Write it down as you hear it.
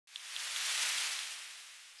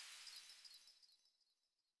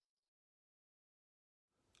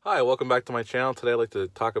Hi, welcome back to my channel. Today I'd like to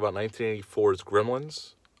talk about 1984's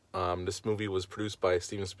Gremlins. This movie was produced by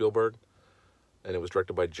Steven Spielberg, and it was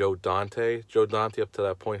directed by Joe Dante. Joe Dante, up to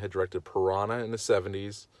that point, had directed Piranha in the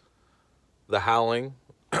 70s, The Howling,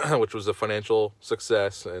 which was a financial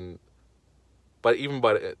success, but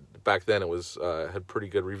back then it was had pretty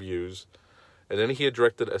good reviews. And then he had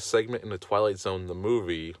directed a segment in The Twilight Zone, the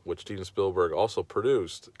movie, which Steven Spielberg also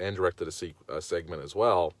produced and directed a segment as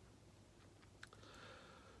well.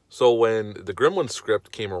 So when the Gremlins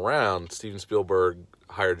script came around, Steven Spielberg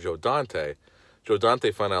hired Joe Dante. Joe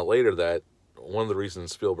Dante found out later that one of the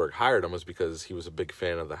reasons Spielberg hired him was because he was a big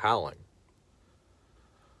fan of The Howling.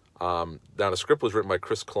 Now, the script was written by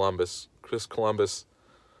Chris Columbus. Chris Columbus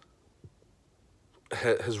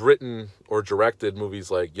has written or directed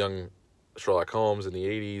movies like Young Sherlock Holmes in the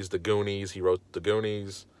 80s, The Goonies. He wrote The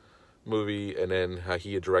Goonies movie, and then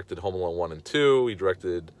he had directed Home Alone 1 and 2. He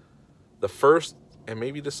directed the first and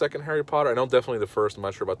maybe the second Harry Potter. I know definitely the first. I'm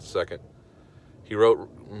not sure about the second. He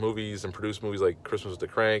wrote movies and produced movies like Christmas with the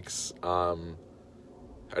Cranks. I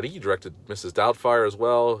think he directed Mrs. Doubtfire as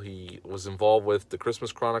well. He was involved with The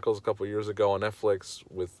Christmas Chronicles a couple of years ago on Netflix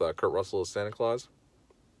with Kurt Russell as Santa Claus.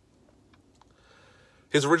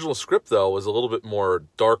 His original script, though, was a little bit more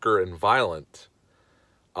darker and violent.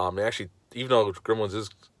 Actually, even though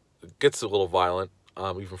Gremlins gets a little violent,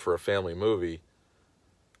 even for a family movie,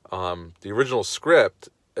 the original script,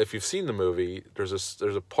 if you've seen the movie, there's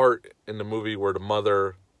a part in the movie where the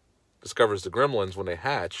mother discovers the gremlins when they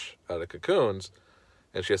hatch out of cocoons,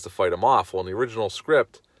 and she has to fight them off. Well, in the original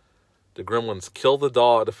script, the gremlins kill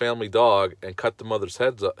the family dog, and cut the mother's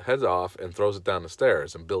heads off and throws it down the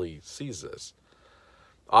stairs, and Billy sees this.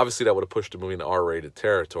 Obviously, that would have pushed the movie into R-rated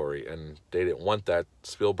territory, and they didn't want that.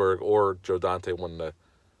 Spielberg or Joe Dante wanted to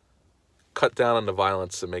cut down on the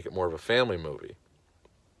violence and make it more of a family movie,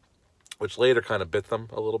 which later kind of bit them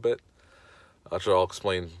a little bit, which I'll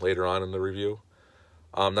explain later on in the review.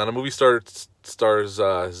 Now, the movie stars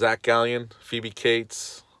Zach Gallion, Phoebe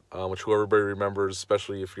Cates, which everybody remembers,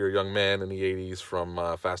 especially if you're a young man in the 80s from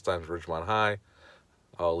Fast Times at Ridgemont High.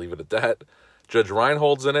 I'll leave it at that. Judge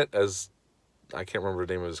Reinhold's in it as, I can't remember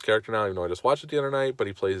the name of his character now, even though I just watched it the other night, but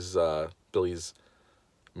he plays Billy's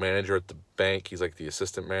manager at the bank. He's like the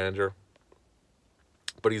assistant manager.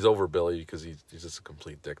 But he's over Billy because he's just a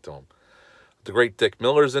complete dick to him. The great Dick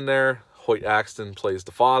Miller's in there. Hoyt Axton plays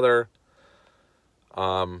the father.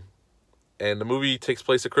 And the movie takes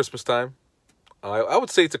place at Christmas time. I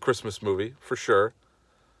would say it's a Christmas movie, for sure.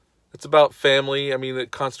 It's about family. I mean,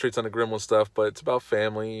 it concentrates on the Gremlin stuff, but it's about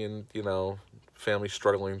family and, family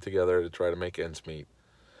struggling together to try to make ends meet.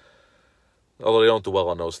 Although they don't dwell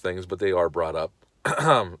on those things, but they are brought up.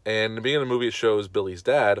 And in the beginning of the movie, it shows Billy's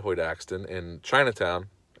dad, Hoyt Axton, in Chinatown,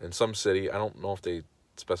 in some city. I don't know if they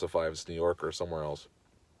specify if it's New York or somewhere else.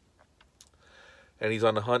 And he's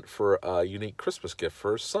on the hunt for a unique Christmas gift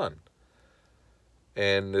for his son.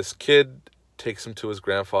 And this kid takes him to his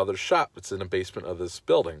grandfather's shop. It's in the basement of this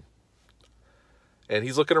building. And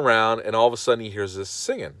he's looking around, and all of a sudden he hears this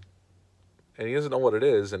singing. And he doesn't know what it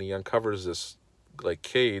is, and he uncovers this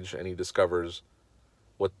cage, and he discovers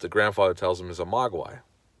what the grandfather tells him is a mogwai.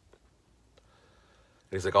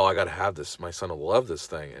 And he's like, oh, I got to have this. My son will love this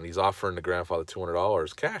thing. And he's offering the grandfather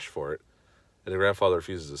 $200 cash for it. And the grandfather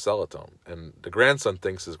refuses to sell it to him. And the grandson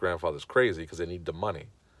thinks his grandfather's crazy because they need the money.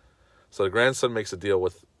 So the grandson makes a deal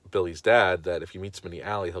with Billy's dad that if he meets him in the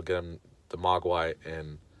alley, he'll get him the mogwai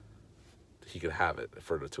and he can have it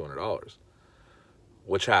for the $200.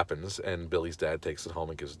 Which happens, and Billy's dad takes it home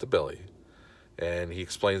and gives it to Billy. And he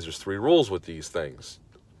explains there's 3 rules with these things.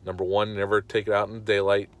 Number 1, never take it out in the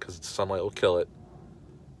daylight because sunlight will kill it.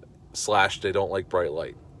 / they don't like bright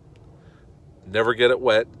light. Never get it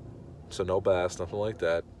wet, so no baths, nothing like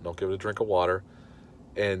that. Don't give it a drink of water.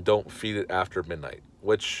 And don't feed it after midnight,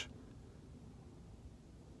 which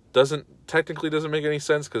technically doesn't make any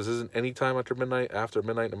sense because isn't any time after midnight,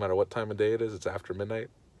 no matter what time of day it is, it's after midnight.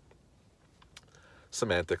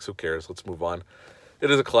 Semantics, who cares? Let's move on. It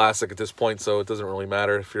is a classic at this point, so it doesn't really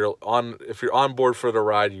matter. If you're on board for the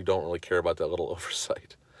ride, you don't really care about that little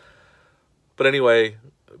oversight. But anyway,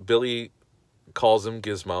 Billy calls him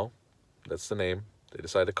Gizmo. That's the name they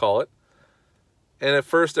decide to call it. And at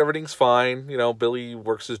first, everything's fine. Billy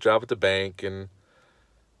works his job at the bank, and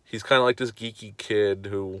he's kind of like this geeky kid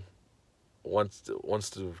who wants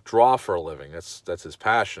to draw for a living. That's his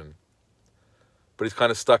passion. But he's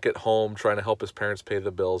kind of stuck at home trying to help his parents pay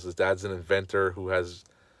the bills. His dad's an inventor who has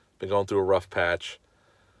been going through a rough patch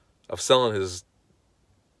of selling his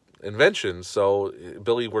inventions. So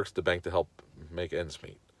Billy works at the bank to help make ends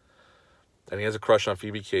meet. And he has a crush on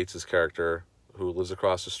Phoebe Cates' character, who lives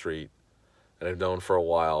across the street. and they've known for a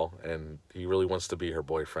while, and he really wants to be her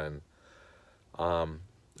boyfriend. And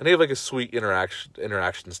they have like a sweet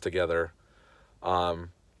interactions together. Funny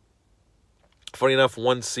enough,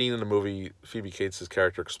 one scene in the movie, Phoebe Cates'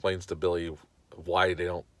 character explains to Billy why they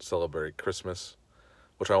don't celebrate Christmas,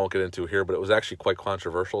 which I won't get into here, but it was actually quite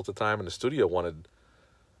controversial at the time, and the studio wanted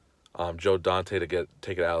Joe Dante to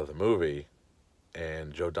take it out of the movie,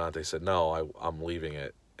 and Joe Dante said, no, I'm leaving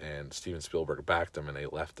it, and Steven Spielberg backed him, and they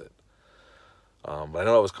left it. But I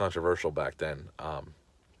know it was controversial back then,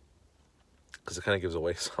 because it kind of gives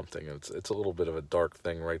away something. It's a little bit of a dark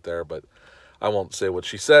thing right there, but I won't say what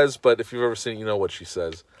she says, but if you've ever seen it, you know what she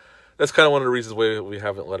says. That's kind of one of the reasons why we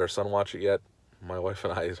haven't let our son watch it yet. My wife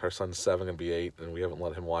and I, our son's 7 and be 8, and we haven't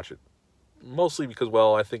let him watch it. Mostly because,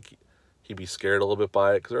 well, I think he'd be scared a little bit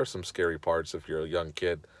by it, because there are some scary parts if you're a young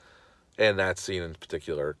kid, and that scene in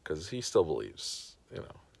particular, because he still believes,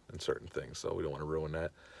 in certain things, so we don't want to ruin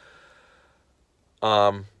that.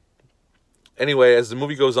 Anyway, as the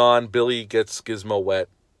movie goes on, Billy gets Gizmo wet,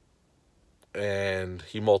 and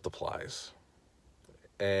he multiplies.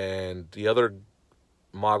 And the other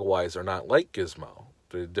Mogwais are not like Gizmo.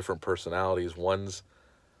 They're different personalities. One's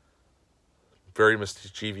very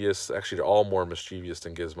mischievous. Actually, they're all more mischievous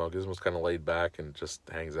than Gizmo. Gizmo's kind of laid back and just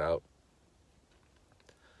hangs out.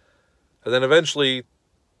 And then eventually,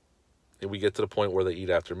 we get to the point where they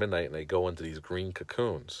eat after midnight, and they go into these green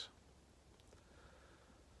cocoons.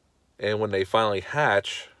 And when they finally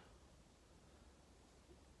hatch,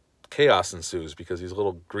 chaos ensues, because these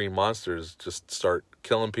little green monsters just start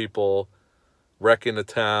killing people, wrecking the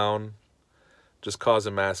town, just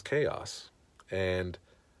causing mass chaos. And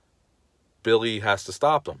Billy has to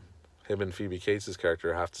stop them. Him and Phoebe Cates'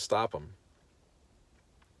 character have to stop them.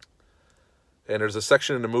 And there's a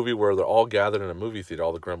section in the movie where they're all gathered in a movie theater,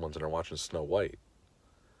 all the Gremlins, and they're watching Snow White.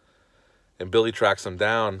 And Billy tracks them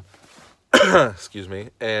down, excuse me,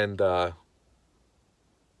 and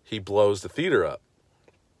he blows the theater up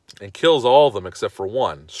and kills all of them except for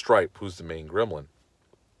one, Stripe, who's the main gremlin.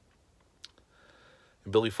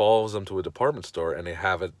 And Billy follows them to a department store, and they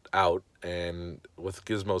have it out, and with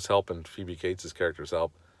Gizmo's help and Phoebe Cates' character's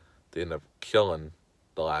help, they end up killing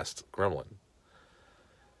the last gremlin.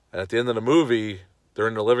 And at the end of the movie, they're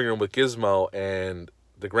in the living room with Gizmo, and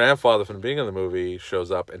the grandfather from the beginning of the movie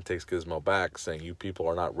shows up and takes Gizmo back, saying, you people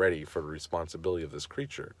are not ready for the responsibility of this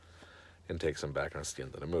creature, and takes him back, and that's the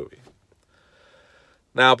end of the movie.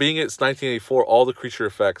 Now, being it's 1984, all the creature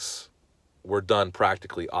effects were done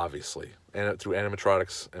practically, obviously, and through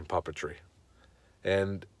animatronics and puppetry.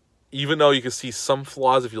 And even though you can see some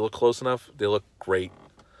flaws if you look close enough, they look great.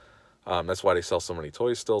 That's why they sell so many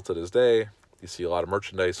toys still to this day. You see a lot of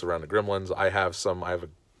merchandise around the Gremlins. I have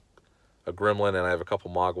a Gremlin, and I have a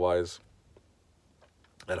couple Mogwais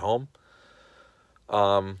at home.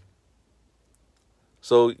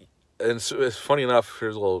 So it's funny enough,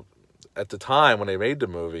 here's a little, at the time when they made the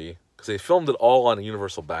movie, because they filmed it all on a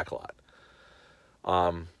Universal backlot.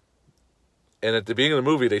 And at the beginning of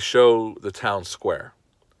the movie, they show the town square.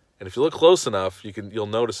 And if you look close enough, you'll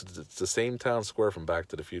notice it's the same town square from Back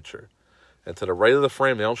to the Future. And to the right of the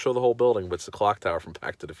frame, they don't show the whole building, but it's the clock tower from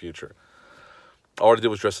Back to the Future. All they did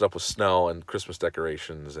was dress it up with snow and Christmas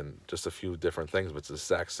decorations and just a few different things, but it's the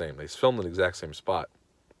exact same. They filmed in the exact same spot.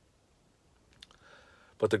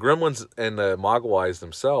 But the Gremlins and the Mogwais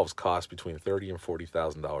themselves cost between $30,000 and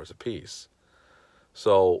 $40,000 a piece.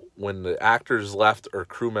 So when the actors left, or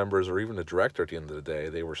crew members, or even the director at the end of the day,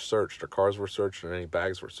 they were searched. Their cars were searched, and any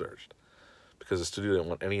bags were searched, because the studio didn't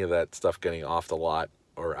want any of that stuff getting off the lot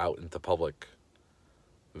or out into public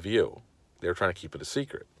view. They were trying to keep it a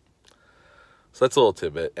secret. So that's a little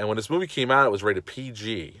tidbit. And when this movie came out, it was rated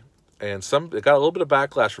PG. And it got a little bit of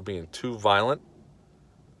backlash for being too violent.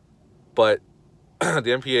 But the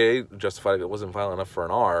MPAA justified it wasn't violent enough for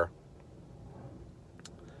an R.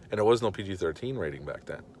 And there was no PG-13 rating back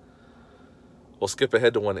then. We'll skip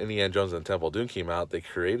ahead to when Indiana Jones and the Temple of Doom came out. They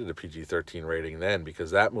created a PG-13 rating then,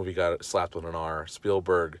 because that movie got slapped with an R.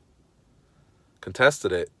 Spielberg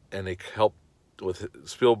contested it, and they helped with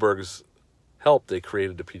Spielberg's help. They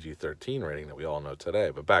created the PG-13 rating that we all know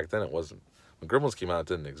today. But back then it wasn't. When Gremlins came out, it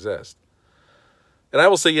didn't exist. And I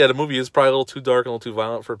will say, yeah, the movie is probably a little too dark and a little too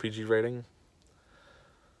violent for a PG rating.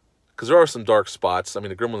 Because there are some dark spots. I mean,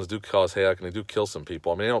 the Gremlins do cause havoc, and they do kill some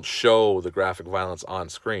people. I mean, they don't show the graphic violence on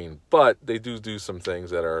screen, but they do some things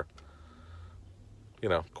that are,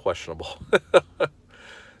 questionable.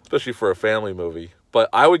 Especially for a family movie. But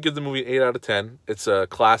I would give the movie an 8 out of 10. It's a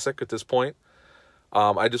classic at this point.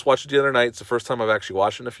 I just watched it the other night. It's the first time I've actually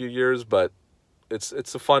watched it in a few years, but it's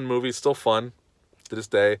a fun movie. It's still fun to this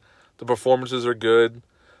day. The performances are good.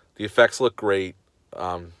 The effects look great.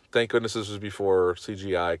 Thank goodness this was before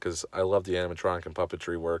CGI, because I love the animatronic and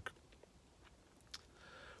puppetry work.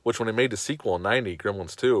 Which, when they made the sequel in '90,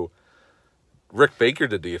 Gremlins 2, Rick Baker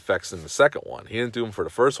did the effects in the second one. He didn't do them for the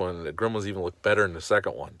first one, and the Gremlins even looked better in the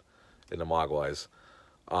second one, in the Mogwais.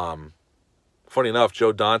 Funny enough,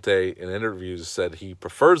 Joe Dante in interviews said he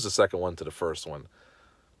prefers the second one to the first one.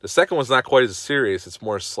 The second one's not quite as serious. It's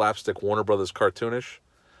more slapstick Warner Brothers cartoonish.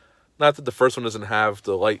 Not that the first one doesn't have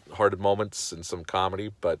the light-hearted moments and some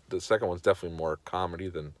comedy, but the second one's definitely more comedy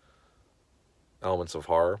than elements of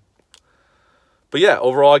horror. But yeah,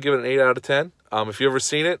 overall I give it an 8 out of 10. If you've ever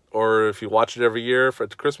seen it, or if you watch it every year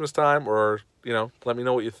at Christmas time, or, let me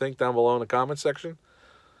know what you think down below in the comments section.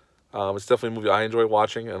 It's definitely a movie I enjoy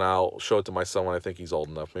watching, and I'll show it to my son when I think he's old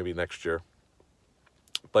enough, maybe next year.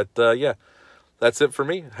 But yeah, that's it for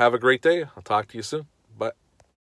me. Have a great day. I'll talk to you soon.